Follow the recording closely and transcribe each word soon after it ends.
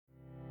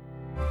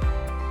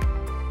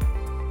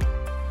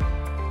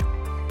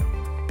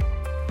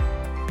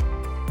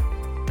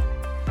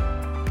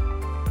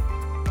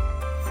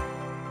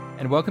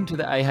and welcome to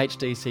the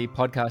AHDC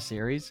podcast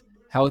series,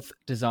 Health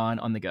Design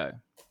on the Go.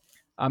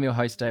 I'm your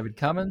host, David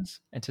Cummins,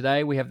 and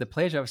today we have the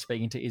pleasure of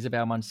speaking to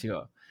Isabelle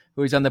Mansour,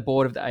 who is on the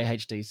board of the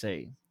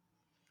AHDC.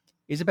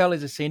 Isabelle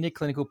is a senior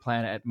clinical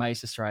planner at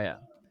MACE Australia.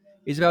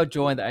 Isabelle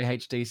joined the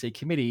AHDC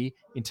committee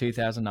in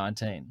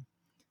 2019.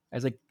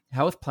 As a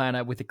health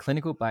planner with a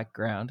clinical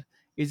background,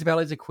 Isabelle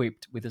is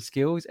equipped with the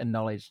skills and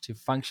knowledge to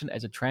function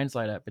as a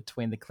translator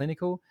between the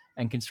clinical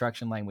and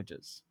construction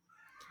languages.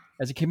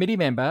 As a committee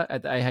member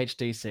at the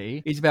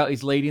AHDC, Isabelle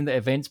is leading the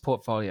events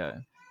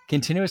portfolio,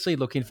 continuously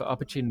looking for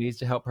opportunities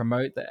to help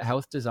promote the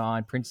health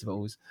design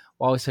principles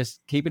whilst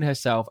keeping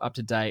herself up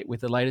to date with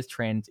the latest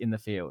trends in the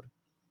field.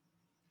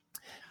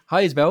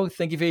 Hi, Isabelle.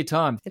 Thank you for your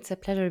time. It's a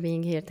pleasure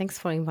being here. Thanks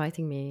for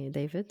inviting me,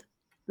 David.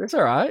 That's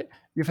all right.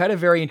 You've had a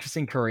very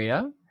interesting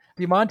career.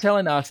 Do you mind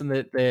telling us and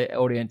the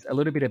audience a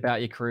little bit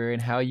about your career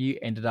and how you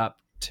ended up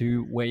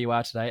to where you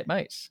are today at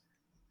MACE?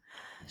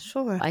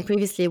 Sure. I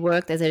previously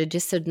worked as a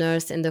registered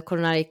nurse in the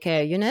coronary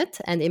care unit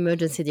and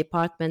emergency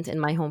department in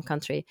my home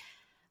country.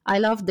 I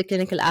loved the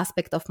clinical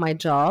aspect of my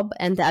job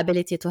and the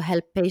ability to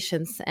help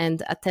patients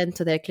and attend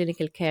to their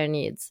clinical care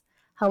needs.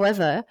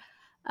 However,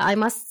 I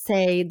must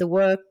say the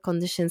work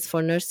conditions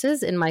for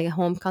nurses in my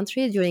home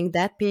country during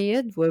that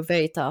period were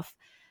very tough.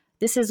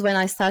 This is when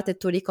I started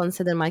to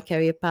reconsider my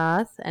career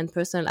path and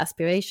personal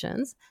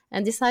aspirations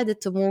and decided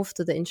to move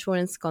to the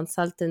insurance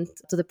consultant,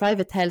 to the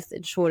private health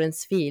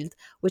insurance field,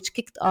 which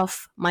kicked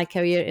off my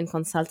career in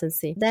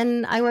consultancy.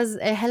 Then I was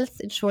a health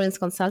insurance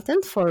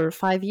consultant for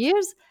 5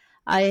 years.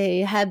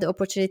 I had the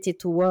opportunity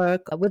to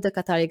work with the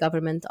Qatari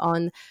government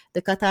on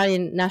the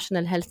Qatari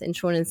National Health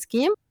Insurance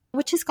Scheme,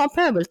 which is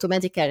comparable to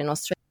Medicare in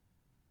Australia.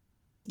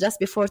 Just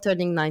before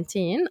turning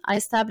 19, I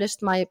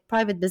established my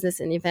private business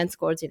in events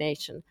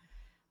coordination.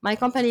 My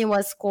company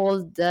was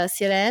called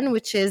Sirène,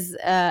 which is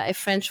a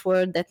French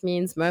word that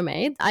means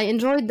mermaid. I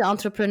enjoyed the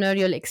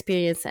entrepreneurial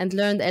experience and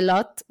learned a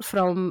lot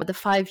from the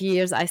 5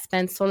 years I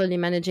spent solely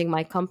managing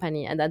my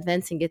company and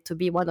advancing it to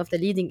be one of the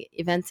leading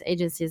events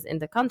agencies in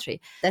the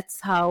country.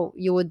 That's how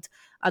you would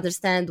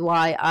understand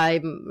why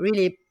I'm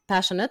really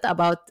passionate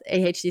about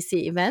AHDC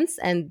events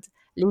and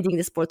leading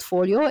this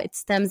portfolio. It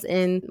stems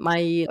in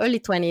my early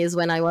 20s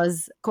when I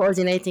was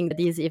coordinating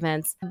these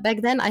events.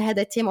 Back then, I had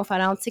a team of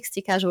around 60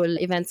 casual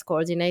events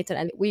coordinator,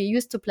 and we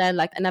used to plan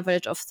like an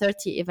average of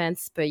 30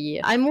 events per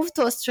year. I moved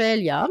to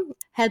Australia,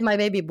 had my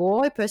baby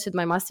boy, pursued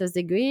my master's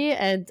degree,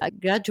 and I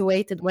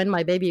graduated when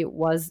my baby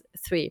was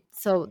 3.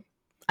 So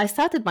I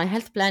started my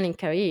health planning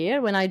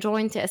career when I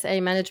joined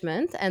TSA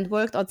management and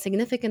worked on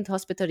significant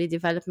hospital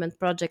redevelopment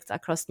projects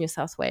across New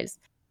South Wales.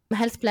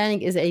 Health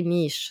planning is a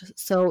niche,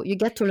 so you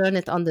get to learn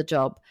it on the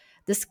job.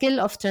 The skill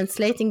of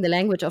translating the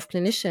language of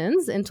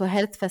clinicians into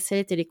health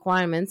facility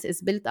requirements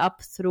is built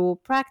up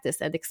through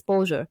practice and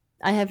exposure.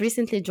 I have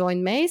recently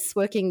joined MACE,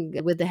 working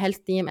with the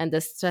health team and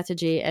the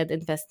strategy and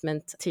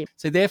investment team.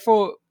 So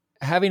therefore,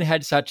 having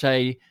had such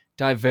a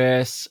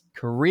diverse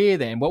career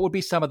then, what would be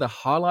some of the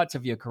highlights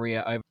of your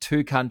career over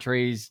 2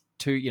 countries,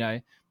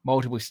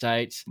 multiple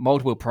states,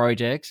 multiple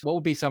projects? What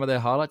would be some of the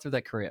highlights of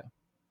that career?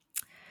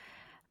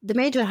 The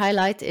major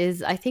highlight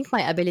is, I think,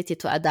 my ability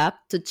to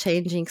adapt to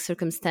changing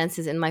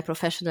circumstances in my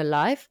professional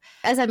life.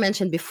 As I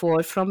mentioned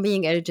before, from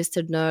being a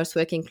registered nurse,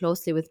 working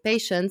closely with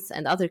patients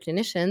and other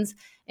clinicians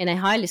in a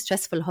highly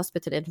stressful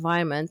hospital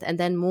environment, and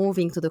then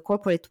moving to the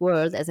corporate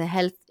world as a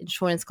health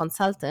insurance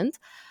consultant,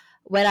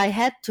 where I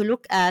had to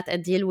look at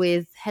and deal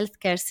with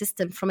healthcare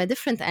system from a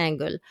different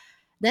angle.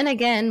 Then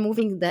again,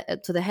 moving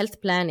to the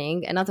health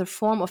planning, another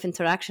form of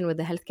interaction with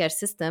the healthcare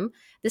system,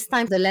 this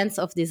time the lens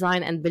of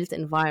design and built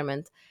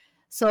environment.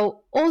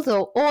 So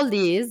although all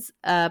these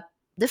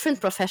different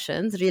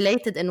professions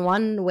related in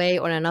one way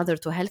or another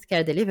to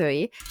healthcare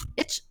delivery,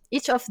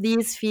 each of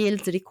these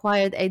fields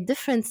required a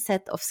different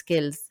set of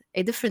skills,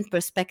 a different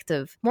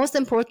perspective. Most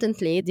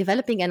importantly,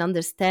 developing an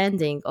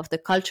understanding of the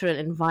cultural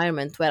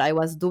environment where I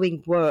was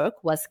doing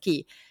work was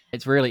key.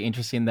 It's really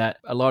interesting that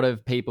a lot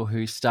of people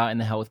who start in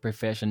the health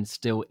profession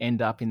still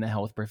end up in the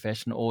health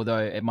profession, although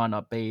it might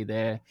not be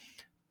their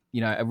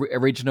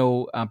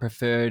original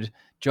preferred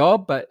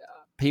job, but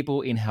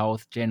people in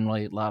health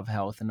generally love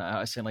health, and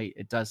certainly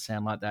it does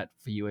sound like that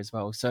for you as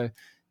well. So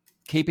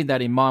keeping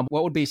that in mind,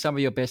 what would be some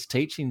of your best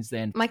teachings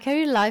then? My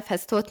career life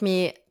has taught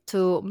me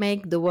to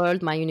make the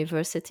world my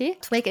university,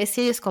 to make a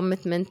serious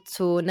commitment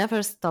to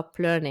never stop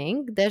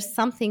learning. There's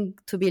something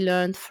to be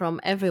learned from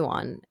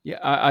everyone. Yeah,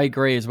 I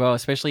agree as well,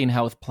 especially in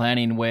health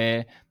planning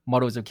where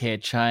models of care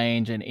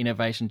change and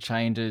innovation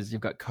changes.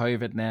 You've got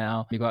COVID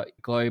now, you've got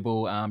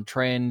global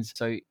trends.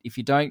 So if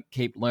you don't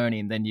keep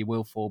learning, then you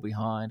will fall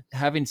behind.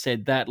 Having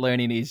said that,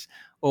 learning is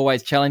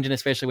always challenging,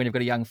 especially when you've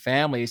got a young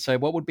family. So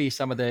what would be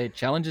some of the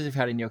challenges you've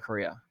had in your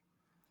career?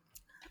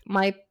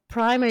 My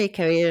primary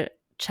career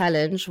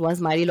challenge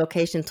was my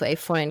relocation to a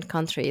foreign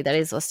country, that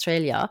is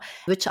Australia,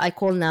 which I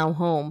call now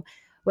home,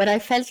 where I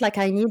felt like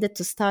I needed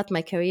to start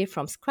my career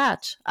from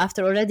scratch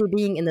after already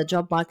being in the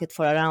job market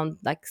for around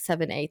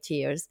 7-8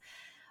 years.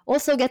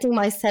 Also, getting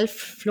myself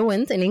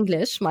fluent in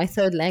English, my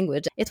third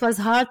language. It was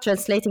hard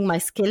translating my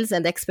skills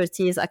and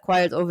expertise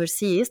acquired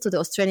overseas to the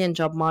Australian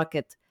job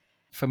market.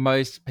 For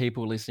most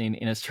people listening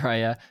in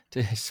Australia,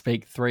 to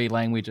speak 3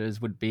 languages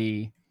would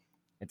be,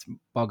 it's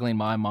boggling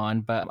my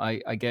mind, but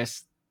I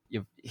guess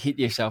you've hit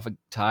yourself a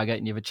target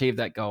and you've achieved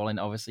that goal, and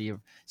obviously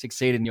you've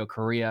succeeded in your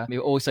career.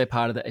 You're also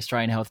part of the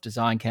Australian Health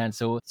Design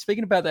Council.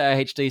 Speaking about the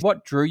AHD,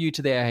 what drew you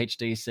to the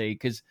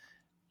AHDC?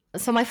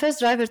 So my first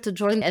driver to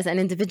join as an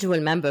individual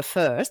member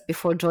first,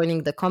 before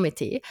joining the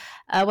committee,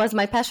 was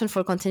my passion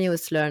for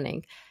continuous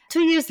learning.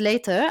 2 years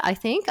later, I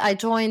think, I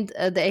joined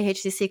the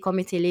AHDC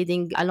committee,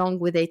 leading along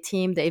with a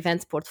team the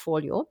events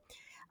portfolio.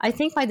 I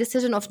think my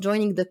decision of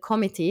joining the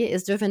committee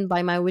is driven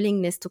by my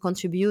willingness to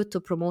contribute to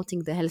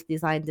promoting the health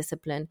design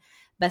discipline,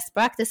 best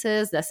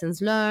practices,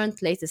 lessons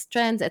learned, latest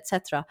trends,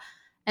 etc.,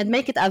 and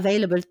make it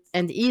available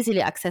and easily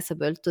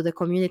accessible to the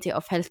community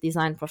of health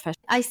design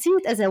professionals. I see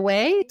it as a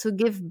way to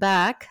give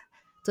back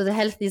to the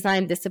health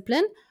design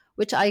discipline,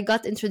 which I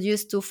got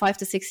introduced to 5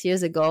 to 6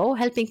 years ago,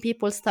 helping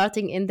people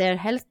starting in their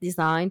health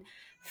design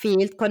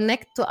field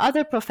connect to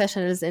other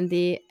professionals in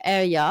the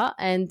area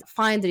and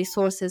find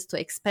resources to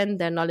expand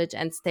their knowledge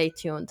and stay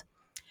tuned.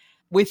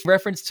 With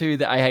reference to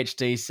the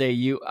AHDC,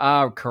 you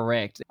are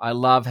correct. I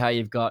love how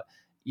you've got,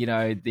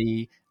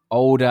 the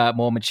older,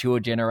 more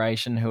mature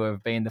generation who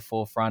have been the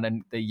forefront,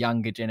 and the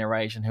younger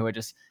generation who are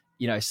just,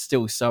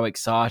 still so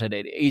excited.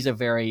 It is a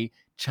very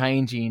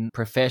changing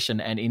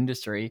profession and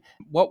industry.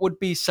 What would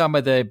be some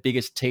of the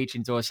biggest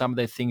teachings or some of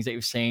the things that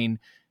you've seen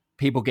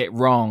people get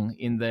wrong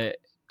in the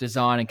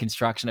design and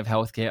construction of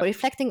healthcare?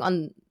 Reflecting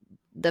on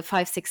the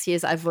 5-6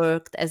 years I've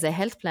worked as a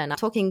health planner,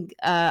 talking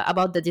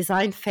about the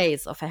design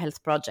phase of a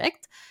health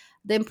project,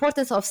 the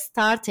importance of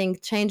starting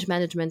change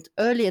management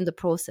early in the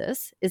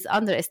process is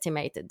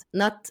underestimated.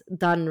 Not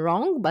done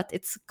wrong, but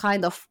it's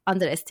kind of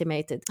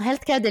underestimated.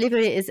 Healthcare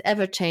delivery is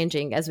ever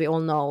changing, as we all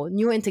know.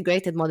 New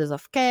integrated models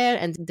of care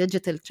and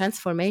digital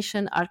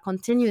transformation are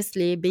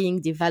continuously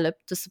being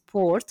developed to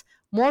support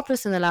more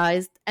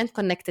personalized and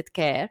connected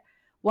care,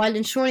 while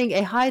ensuring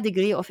a high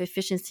degree of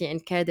efficiency in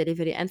care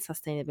delivery and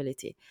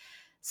sustainability.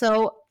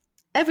 So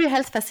every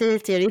health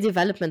facility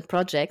redevelopment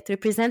project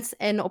represents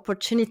an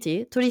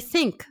opportunity to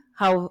rethink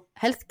how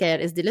healthcare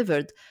is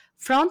delivered,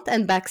 front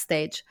and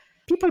backstage.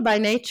 People by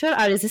nature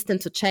are resistant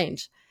to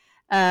change.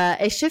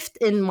 A shift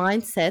in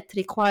mindset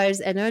requires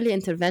an early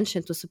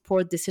intervention to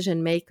support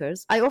decision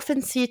makers. I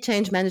often see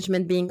change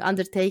management being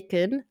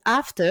undertaken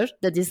after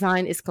the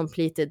design is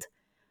completed.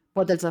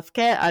 Models of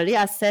care are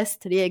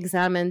reassessed,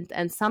 re-examined,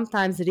 and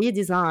sometimes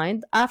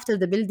redesigned after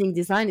the building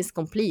design is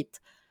complete,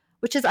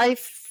 which is, I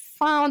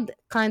found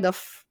kind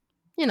of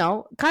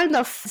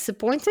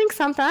disappointing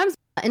sometimes.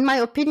 In my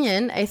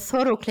opinion, a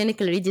thorough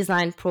clinical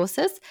redesign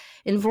process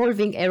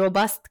involving a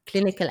robust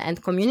clinical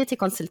and community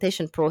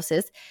consultation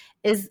process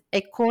is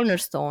a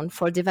cornerstone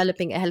for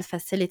developing a health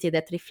facility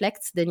that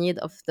reflects the need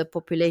of the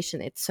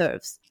population it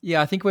serves.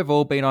 Yeah, I think we've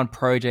all been on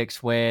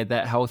projects where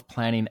that health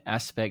planning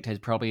aspect has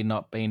probably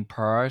not been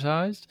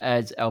prioritized.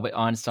 As Albert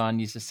Einstein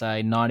used to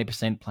say,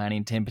 90%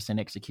 planning, 10%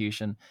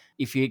 execution.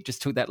 If you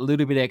just took that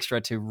little bit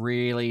extra to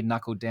really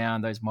knuckle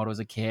down those models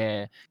of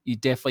care, you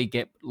definitely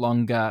get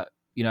longer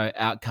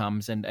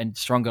outcomes and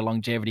stronger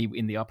longevity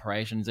in the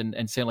operations,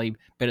 and certainly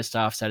better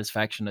staff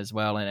satisfaction as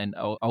well, and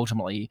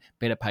ultimately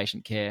better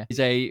patient care. As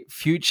a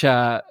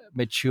future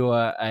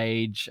mature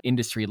age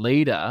industry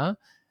leader,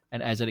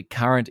 and as a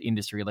current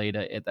industry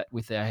leader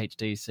with our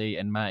HDC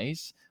and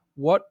MACE,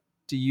 what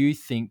do you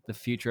think the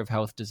future of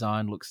health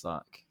design looks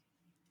like?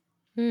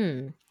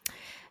 You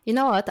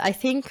know what? I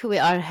think we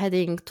are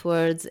heading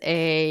towards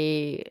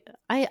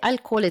I'll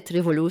call it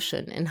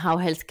revolution in how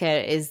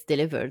healthcare is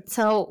delivered.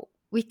 So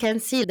we can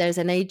see there's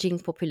an aging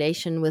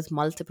population with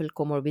multiple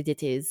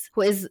comorbidities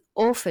who is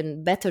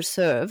often better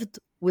served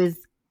with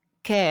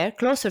care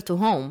closer to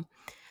home.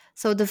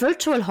 So the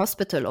virtual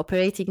hospital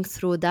operating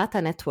through data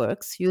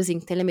networks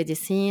using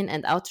telemedicine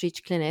and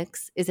outreach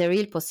clinics is a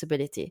real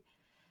possibility.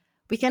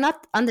 We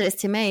cannot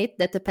underestimate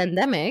that the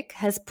pandemic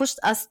has pushed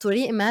us to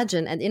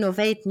reimagine and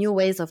innovate new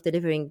ways of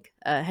delivering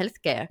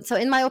healthcare. So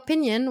in my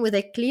opinion, with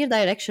a clear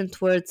direction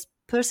towards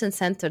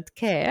person-centered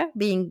care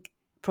being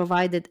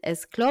provided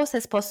as close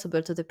as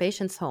possible to the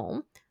patient's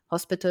home,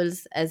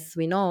 hospitals, as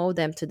we know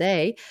them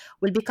today,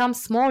 will become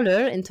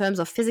smaller in terms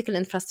of physical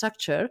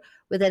infrastructure,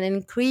 with an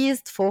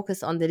increased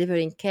focus on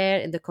delivering care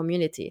in the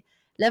community,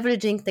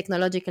 leveraging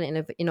technological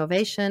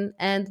innovation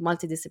and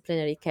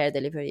multidisciplinary care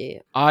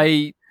delivery.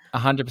 I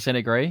 100%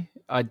 agree.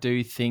 I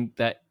do think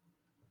that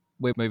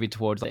we're moving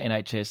towards the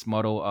NHS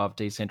model of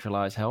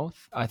decentralized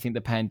health. I think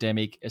the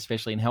pandemic,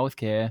 especially in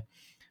healthcare,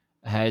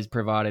 has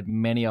provided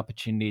many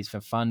opportunities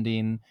for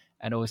funding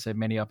and also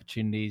many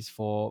opportunities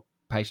for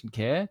patient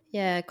care.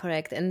 Yeah,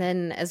 correct. And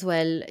then as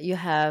well, you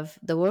have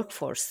the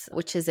workforce,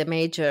 which is a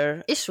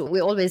major issue.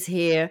 We always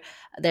hear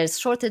there's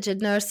shortage in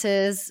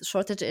nurses,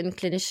 shortage in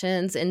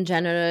clinicians in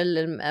general,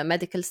 and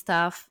medical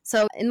staff.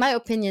 So in my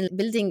opinion,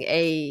 building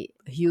a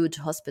huge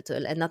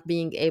hospital and not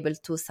being able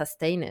to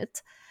sustain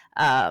it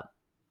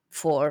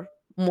for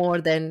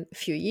more than a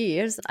few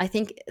years. I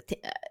think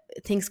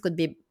things could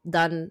be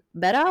done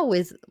better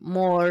with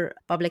more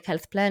public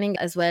health planning,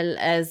 as well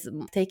as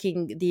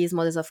taking these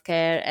models of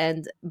care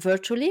and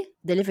virtually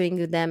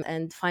delivering them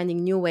and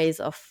finding new ways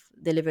of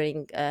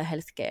delivering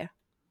healthcare.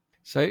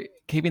 So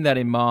keeping that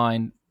in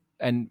mind,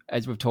 and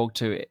as we've talked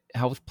to,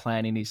 health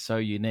planning is so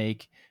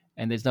unique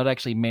and there's not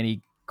actually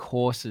many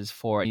courses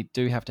for it. You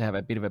do have to have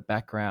a bit of a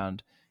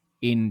background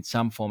in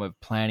some form of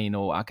planning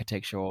or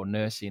architecture or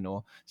nursing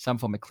or some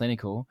form of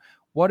clinical.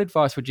 What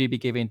advice would you be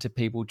giving to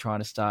people trying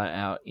to start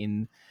out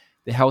in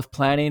the health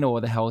planning or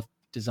the health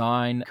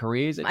design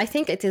careers? I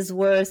think it is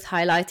worth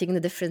highlighting the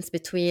difference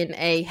between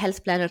a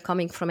health planner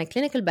coming from a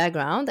clinical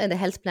background and a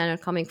health planner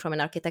coming from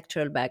an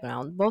architectural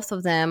background. Both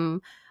of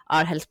them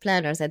are health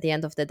planners at the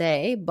end of the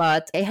day,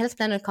 but a health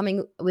planner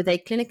coming with a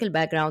clinical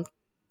background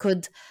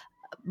could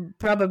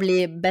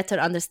probably better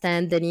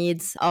understand the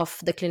needs of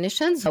the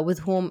clinicians with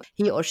whom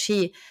he or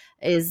she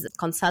is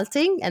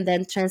consulting, and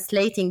then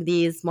translating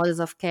these models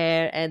of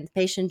care and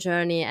patient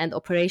journey and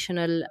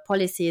operational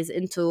policies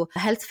into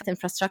health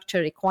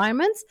infrastructure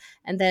requirements,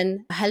 and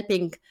then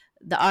helping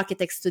the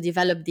architects to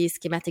develop these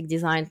schematic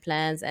design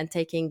plans and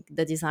taking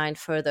the design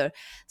further.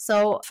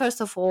 So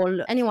first of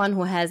all, anyone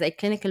who has a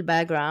clinical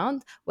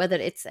background, whether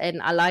it's an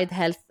allied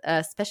health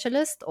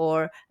specialist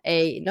or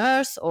a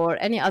nurse or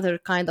any other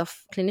kind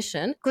of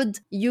clinician, could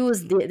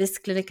use this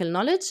clinical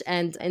knowledge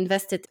and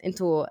invest it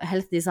into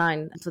health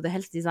design, into the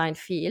health design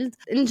field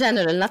in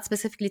general, not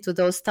specifically to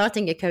those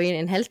starting a career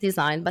in health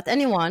design, but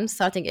anyone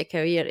starting a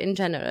career in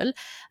general.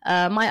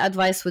 My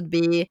advice would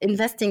be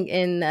investing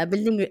in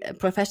building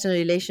professional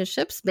relationships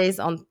based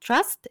on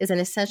trust is an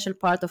essential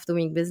part of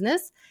doing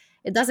business.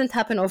 It doesn't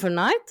happen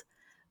overnight.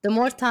 The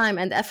more time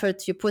and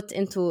effort you put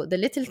into the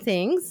little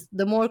things,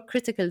 the more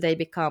critical they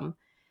become.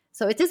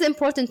 So it is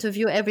important to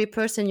view every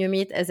person you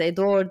meet as a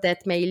door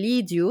that may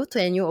lead you to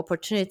a new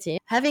opportunity.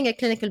 Having a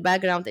clinical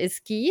background is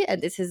key,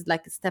 and this is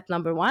like step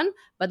number one,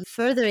 but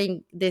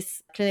furthering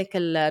this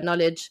clinical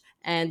knowledge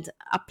and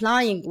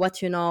applying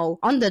what you know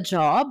on the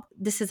job,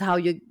 this is how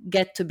you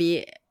get to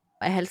be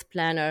a health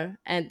planner,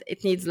 and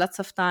it needs lots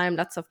of time,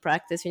 lots of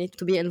practice. You need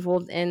to be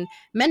involved in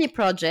many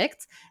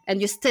projects,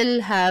 and you still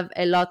have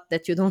a lot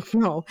that you don't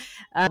know.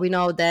 We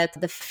know that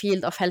the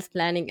field of health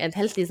planning and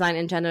health design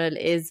in general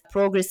is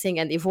progressing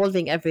and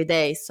evolving every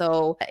day.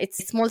 So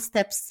it's small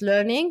steps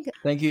learning.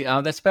 Thank you.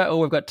 That's about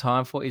all we've got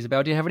time for,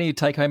 Isabelle. Do you have any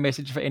take-home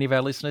message for any of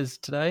our listeners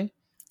today?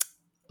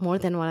 More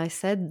than what I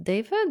said,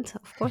 David?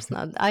 Of course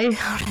not. I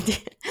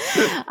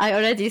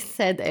already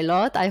said a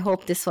lot. I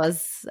hope this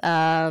was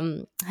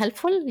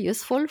helpful,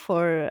 useful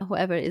for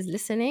whoever is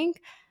listening.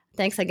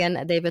 Thanks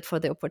again, David, for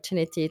the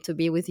opportunity to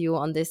be with you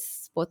on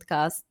this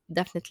podcast.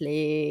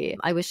 Definitely,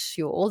 I wish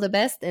you all the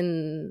best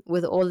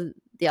with all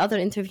the other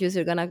interviews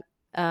you're going to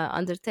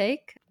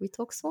undertake. We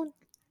talk soon.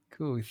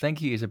 Cool.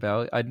 Thank you,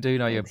 Isabelle. I do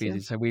know you're busy,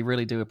 so we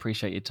really do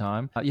appreciate your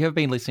time. You have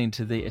been listening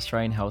to the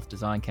Australian Health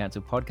Design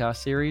Council podcast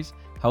series,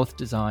 Health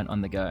Design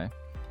on the Go.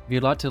 If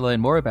you'd like to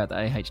learn more about the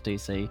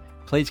AHDC,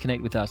 please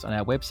connect with us on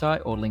our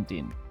website or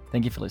LinkedIn.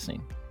 Thank you for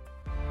listening.